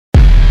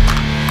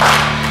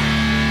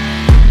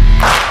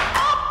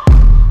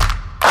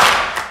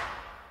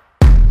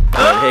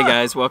Hey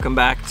guys, welcome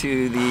back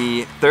to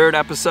the third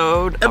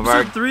episode of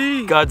our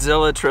 3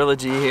 Godzilla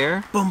trilogy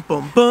here. Bum,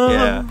 bum, bum.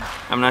 Yeah,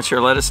 I'm not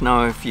sure. Let us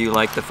know if you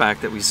like the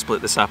fact that we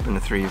split this up into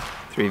three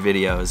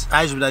videos.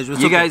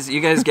 You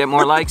guys get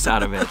more likes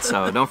out of it,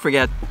 so don't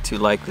forget to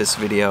like this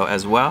video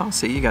as well.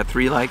 See, you got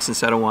 3 likes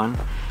instead of 1.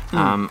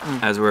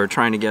 As we're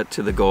trying to get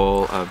to the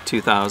goal of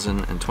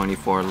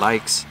 2,024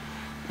 likes,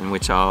 in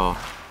which I'll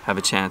have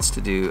a chance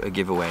to do a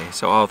giveaway.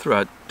 So all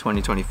throughout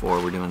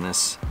 2024, we're doing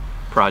this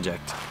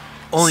project.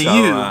 Only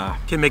you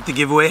can make the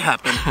giveaway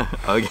happen.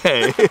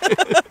 Okay.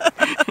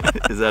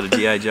 Is that a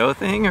G.I. Joe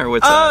thing or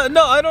what's that?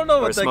 No, I don't know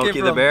what that came from.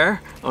 Smokey the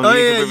Bear?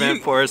 Only you can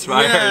prevent forest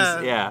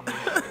fires. Yeah,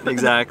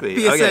 exactly.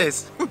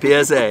 PSAs.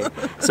 Okay. PSA.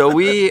 So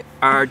we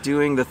are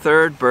doing the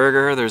 3rd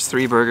burger. There's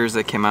 3 burgers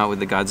that came out with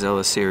the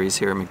Godzilla series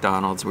here at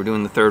McDonald's. We're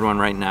doing the 3rd one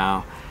right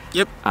now.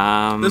 Yep.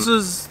 This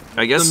is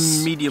I guess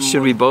the medium should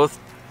one. We both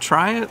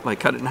try it? Like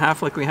cut it in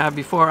half like we have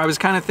before? I was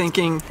kind of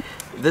thinking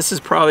this is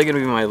probably going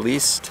to be my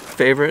least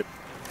favorite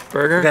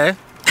burger. Okay.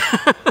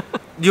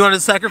 Do you want to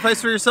sacrifice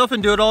for yourself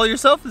and do it all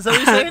yourself? Is that what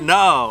you're saying?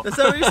 No. Is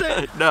that what you're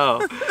saying? No.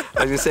 I was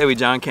going to say we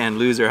John Can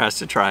loser has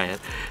to try it.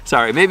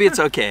 Sorry, maybe it's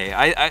okay.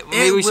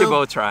 Maybe we should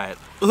both try it.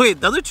 Wait,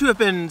 the other 2 have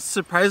been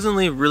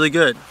surprisingly really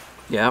good.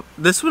 Yep.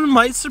 This one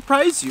might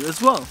surprise you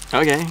as well.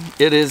 Okay.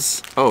 It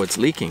is. Oh, it's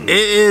leaking. It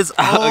is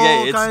all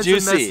okay, it's kinds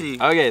juicy. of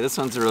messy. Okay, this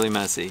one's really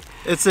messy.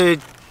 It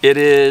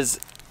is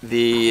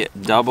the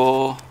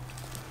double.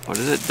 What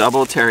is it?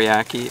 Double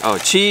teriyaki. Oh,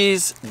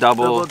 cheese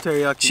double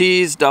teriyaki.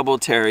 Cheese double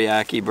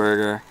teriyaki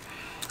burger.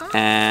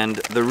 And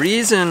the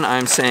reason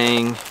I'm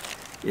saying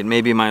it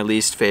may be my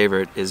least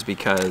favorite is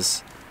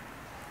because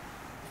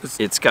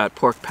it's got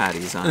pork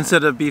patties on it.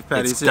 Instead of beef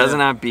patties. It doesn't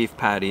have beef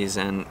patties,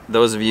 and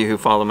those of you who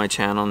follow my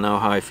channel know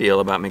how I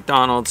feel about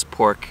McDonald's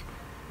pork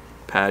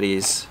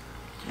patties.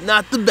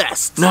 Not the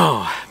best.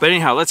 No, but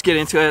anyhow, let's get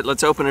into it.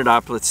 Let's open it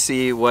up. Let's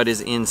see what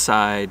is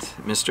inside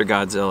Mr.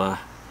 Godzilla.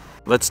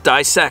 Let's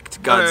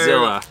dissect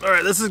Godzilla. All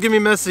right, this is gonna be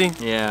messy.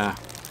 Yeah.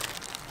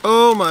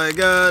 Oh my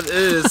God, it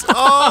is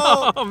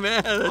all oh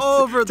man,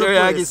 over the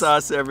teriyaki place.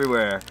 sauce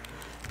everywhere.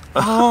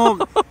 Oh,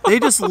 they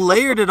just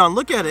layered it on.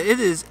 Look at it. It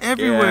is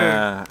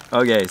everywhere. Yeah.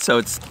 Okay, so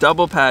it's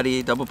double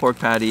patty, double pork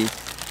patty.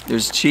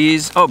 There's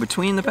cheese. Oh,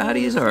 between the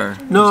patties or?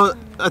 No,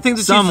 I think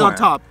the cheese is on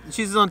top. The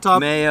cheese is on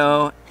top.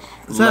 Mayo,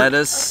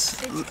 lettuce.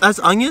 That's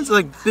onions,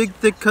 like big,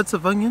 thick cuts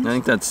of onions. I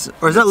think that's.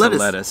 Or is that lettuce?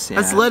 Lettuce.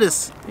 Yeah. That's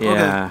lettuce. Yeah.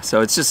 Okay.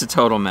 So it's just a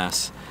total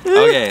mess.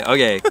 Okay.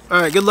 Okay.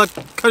 All right. Good luck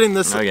cutting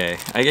this. Okay.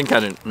 I can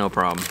cut it. No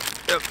problem.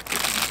 Yep.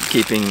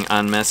 Keeping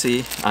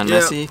unmessy,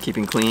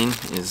 keeping clean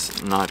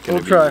is not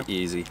going to be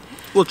easy.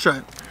 We'll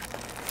try.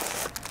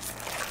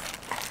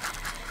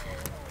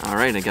 All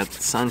right, I got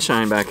the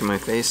sunshine back in my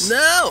face.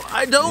 No,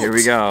 I don't. Here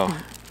we go.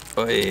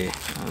 Oy,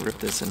 I'll rip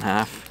this in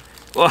half.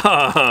 Whoa!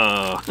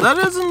 That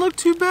doesn't look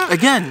too bad.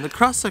 Again, the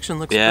cross section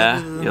looks better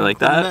than you like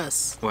that?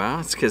 mess. Well,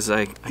 it's because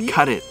I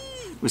cut it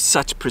with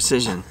such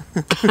precision.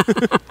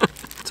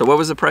 So what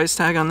was the price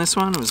tag on this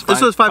one? It was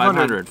this was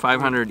 500.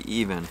 500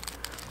 even.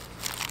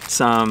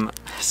 Some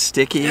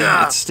sticky,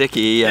 it's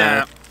sticky,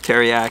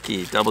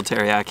 teriyaki, double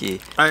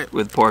teriyaki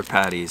with pork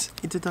patties.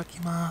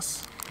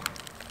 Itadakimasu.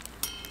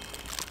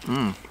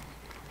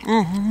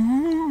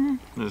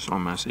 This is so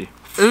messy.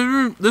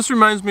 This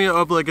reminds me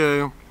of like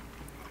a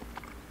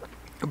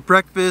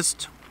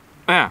breakfast.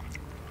 Yeah.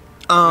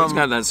 It's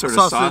got that sort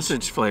of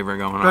sausage flavor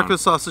going on.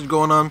 Breakfast sausage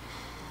going on.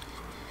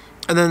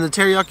 And then the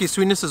teriyaki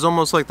sweetness is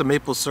almost like the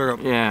maple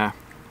syrup. Yeah.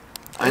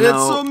 I and know.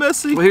 It's so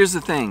messy. Well, here's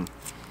the thing.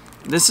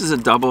 This is a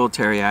double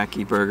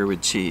teriyaki burger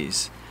with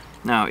cheese.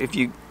 Now,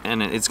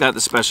 and it's got the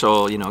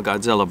special,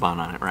 Godzilla bun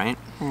on it, right?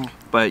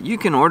 But you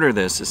can order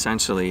this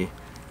essentially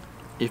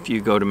if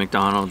you go to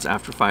McDonald's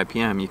after 5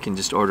 p.m. You can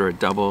just order a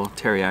double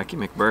teriyaki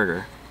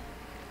McBurger.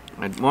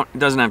 It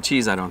doesn't have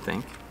cheese, I don't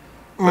think,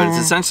 but it's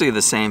essentially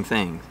the same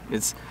thing.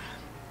 This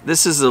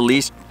is the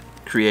least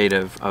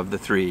creative of the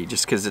 3,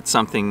 just because it's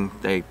something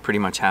they pretty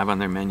much have on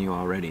their menu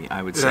already,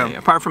 I would say,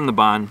 apart from the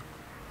bun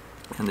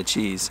and the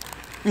cheese.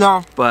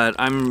 No. But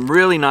I'm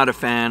really not a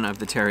fan of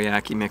the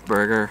teriyaki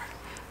McBurger.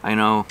 I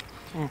know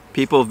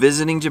people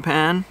visiting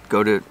Japan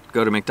go to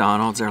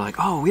McDonald's. They're like,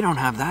 oh, we don't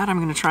have that. I'm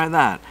going to try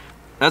that.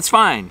 That's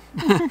fine.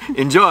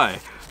 Enjoy.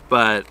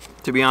 But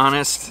to be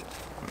honest,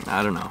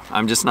 I don't know.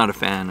 I'm just not a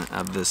fan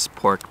of this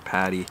pork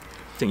patty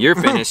thing. You're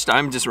finished.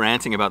 I'm just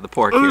ranting about the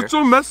pork here. It's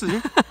so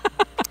messy.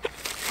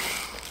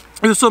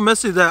 It was so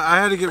messy that I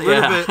had to get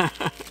rid of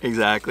it.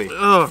 Exactly.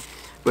 Ugh.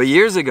 But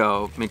years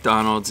ago,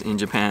 McDonald's in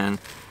Japan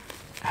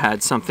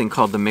had something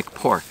called the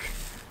McPork.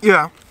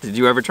 Yeah. Did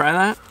you ever try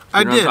that?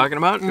 I did. Know what I'm talking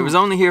about? It was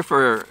only here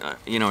for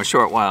a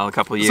short while, a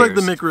couple of years. It's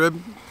like the McRib,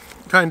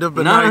 kind of,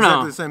 but not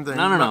exactly the same thing.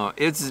 No.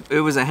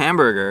 It was a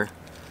hamburger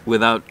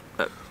without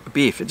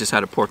beef. It just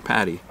had a pork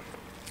patty.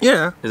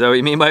 Yeah. Is that what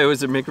you mean by it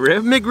was a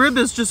McRib? McRib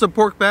is just a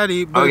pork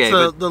patty, but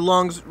it's the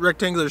long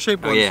rectangular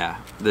shaped ones. Oh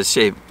yeah, the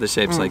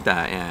shape's like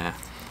that. Yeah.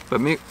 But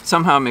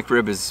somehow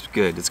McRib is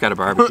good. It's got a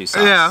barbecue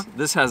sauce. Yeah.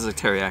 This has a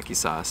teriyaki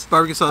sauce.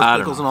 Barbecue sauce,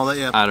 pickles, and all that.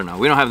 Yeah. I don't know.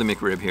 We don't have the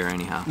McRib here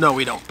anyhow. No,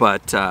 we don't.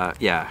 But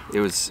yeah,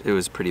 it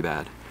was pretty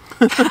bad.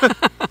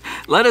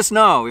 Let us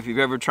know if you've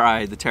ever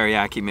tried the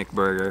Teriyaki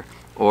McBurger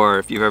or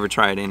if you've ever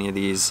tried any of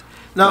these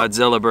Now,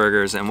 Godzilla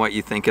burgers and what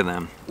you think of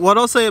them. what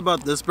I'll say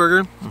about this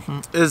burger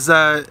is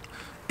that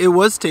it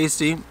was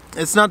tasty.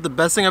 It's not the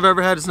best thing I've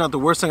ever had. It's not the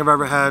worst thing I've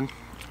ever had.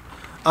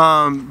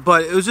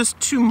 But it was just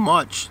too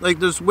much. Like,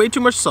 there's way too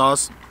much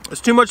sauce.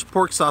 There's too much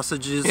pork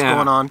sausages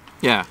going on.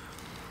 Yeah.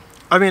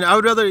 I mean, I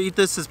would rather eat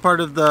this as part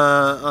of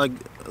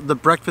the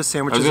breakfast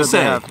sandwiches that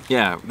they have.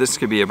 Yeah, this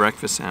could be a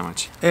breakfast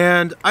sandwich.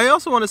 And I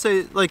also want to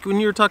say, like, when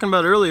you were talking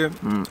about it earlier,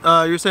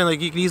 you're saying, like,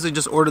 you can easily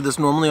just order this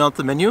normally off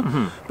the menu,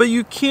 but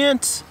you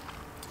can't,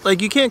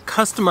 like, you can't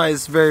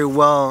customize very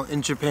well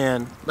in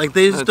Japan. Like,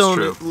 they just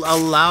don't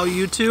allow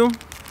you to.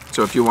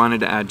 So if you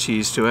wanted to add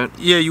cheese to it?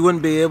 Yeah, you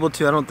wouldn't be able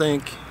to, I don't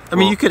think. I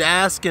mean, you could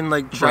ask and,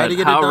 like, try to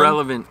get it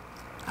done.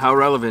 How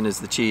relevant is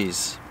the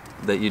cheese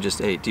that you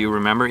just ate? Do you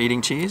remember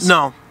eating cheese?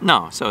 No.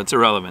 No, so it's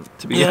irrelevant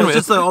to begin with. Yeah, it's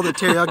just like all the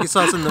teriyaki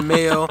sauce and the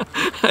mayo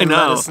and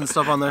lettuce and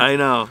stuff on there. I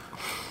know.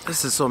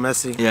 This is so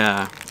messy.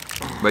 Yeah,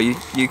 but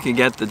you can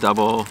get the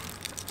double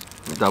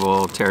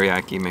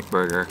teriyaki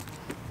McBurger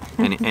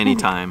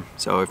anytime.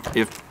 So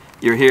if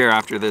you're here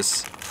after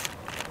this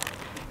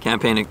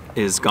campaign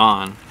is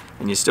gone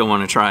and you still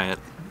want to try it,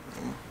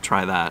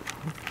 try that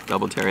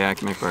double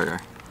teriyaki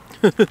McBurger.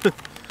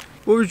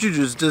 What would you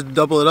just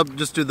double it up?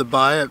 Just do the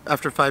buy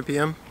after 5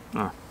 p.m.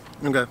 Oh.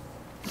 Okay.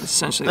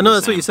 Essentially, I know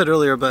that's what you said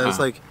earlier, but it's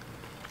like,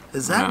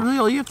 is that really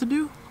all you have to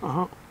do?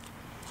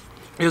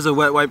 Here's a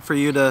wet wipe for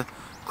you to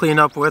clean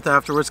up with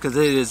afterwards because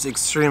it is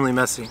extremely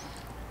messy.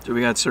 So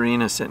we got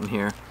Serena sitting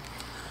here.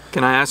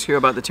 Can I ask you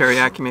about the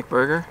Teriyaki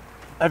McBurger?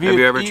 Have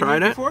you ever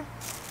tried it? Before?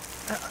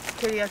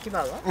 Teriyaki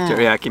burger?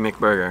 Teriyaki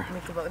McBurger.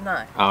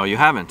 No. Oh, you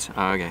haven't?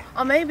 Oh, okay.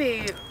 Or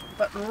maybe,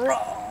 but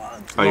raw.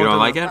 Oh, you don't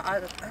like it?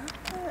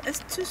 It's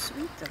too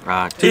sweet.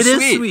 Too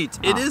sweet. Is sweet.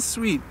 It is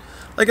sweet.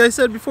 Like I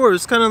said before,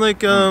 it's kind of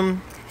like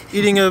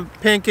eating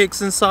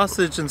pancakes and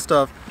sausage and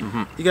stuff.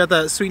 You got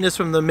that sweetness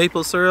from the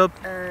maple syrup.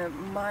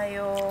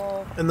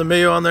 Mayo. And the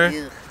mayo on there.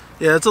 Ugh.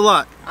 Yeah, it's a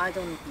lot. I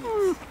don't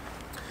eat.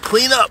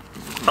 Clean up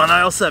on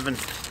aisle 7.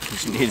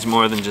 It needs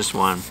more than just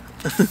one.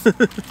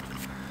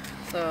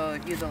 So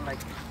you don't like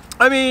it?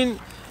 I mean,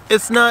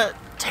 it's not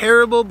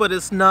terrible, but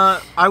it's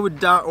not. I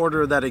would not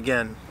order that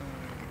again.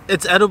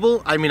 It's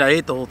edible. I mean, I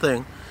ate the whole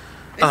thing.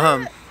 Is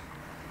it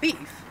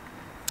beef?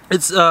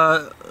 It's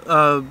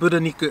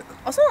buraniku.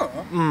 あ、そうな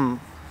の？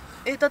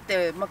だっ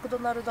てマクド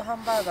ナルドハ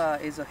ンバーガ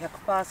ー is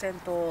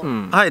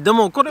 100%。はい、で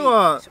もこれ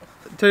は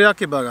テリヤ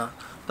キバーガー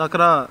だか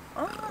ら。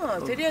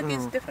テリヤキ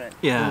is different.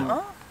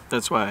 Yeah.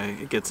 That's why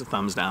it gets a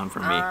thumbs down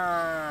from me.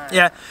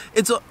 Yeah,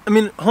 it's. I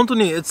mean, 本当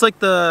に it's like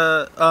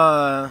the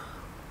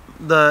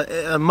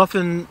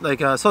muffin, like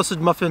a sausage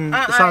muffin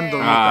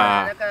sando.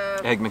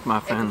 Egg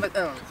McMuffin,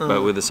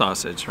 but with the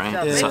sausage,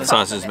 right?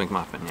 Sausage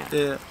McMuffin,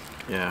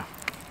 yeah.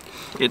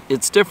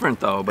 It's different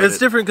though. But it's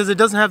different because it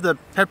doesn't have the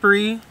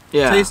peppery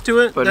taste to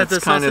it. But that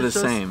it's kind of the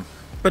does. same.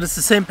 But it's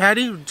the same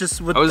patty,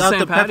 just without the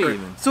same patty pepper.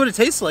 even. That's what it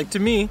tastes like to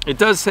me. It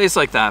does taste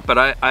like that, but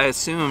I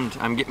assumed,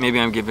 maybe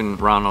I'm giving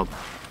Ronald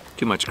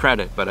too much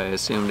credit, but I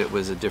assumed it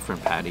was a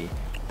different patty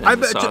than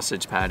the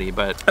sausage patty.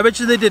 But I bet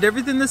you they did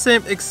everything the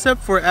same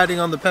except for adding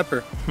on the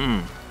pepper.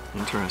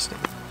 Interesting.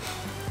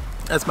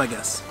 That's my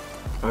guess.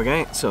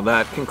 Okay, so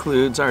that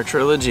concludes our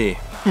trilogy.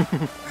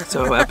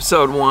 So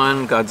episode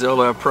 1,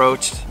 Godzilla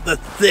approached. The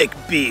thick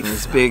beef.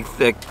 This big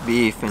thick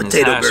beef and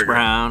his hash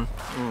brown.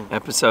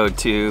 Episode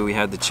 2, we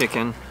had the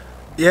chicken.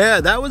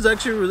 Yeah, that was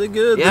actually really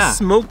good. Yeah. The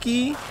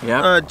smoky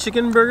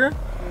chicken burger.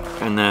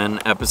 And then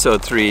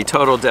episode 3,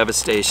 total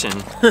devastation.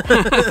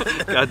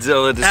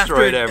 Godzilla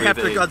destroyed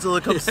everything. After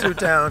Godzilla comes through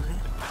town,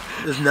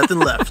 there's nothing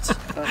left.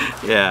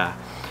 Yeah,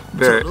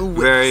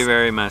 very,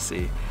 very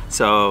messy.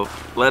 So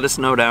let us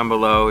know down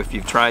below if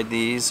you've tried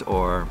these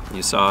or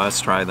you saw us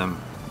try them.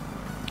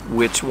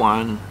 Which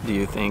one do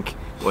you think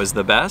was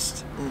the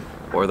best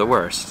or the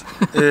worst?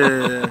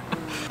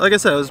 Like I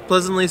said, I was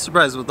pleasantly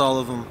surprised with all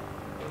of them.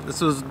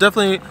 This was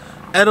definitely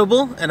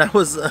edible, and I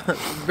was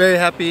very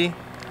happy.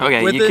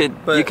 Okay, with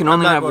you can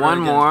only have one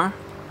more.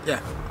 Yeah.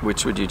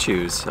 Which would you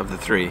choose of the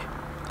 3?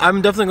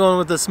 I'm definitely going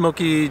with the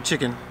smoky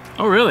chicken.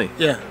 Oh, really?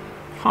 Yeah.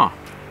 Huh.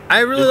 I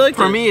really like it.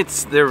 For me,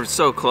 they're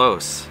so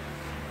close,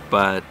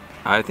 but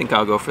I think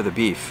I'll go for the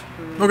beef.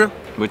 Okay.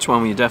 Which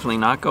one will you definitely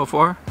not go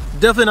for?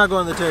 Definitely not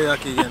going to the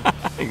teriyaki again.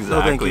 Exactly.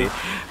 No, thank you.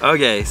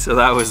 Okay, so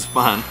that was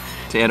fun.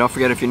 So yeah, don't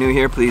forget if you're new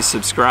here, please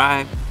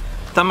subscribe.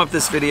 Thumb up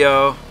this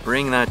video,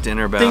 ring that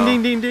dinner bell. Ding,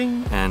 ding, ding,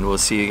 ding. And we'll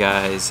see you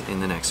guys in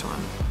the next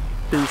one.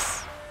 Peace.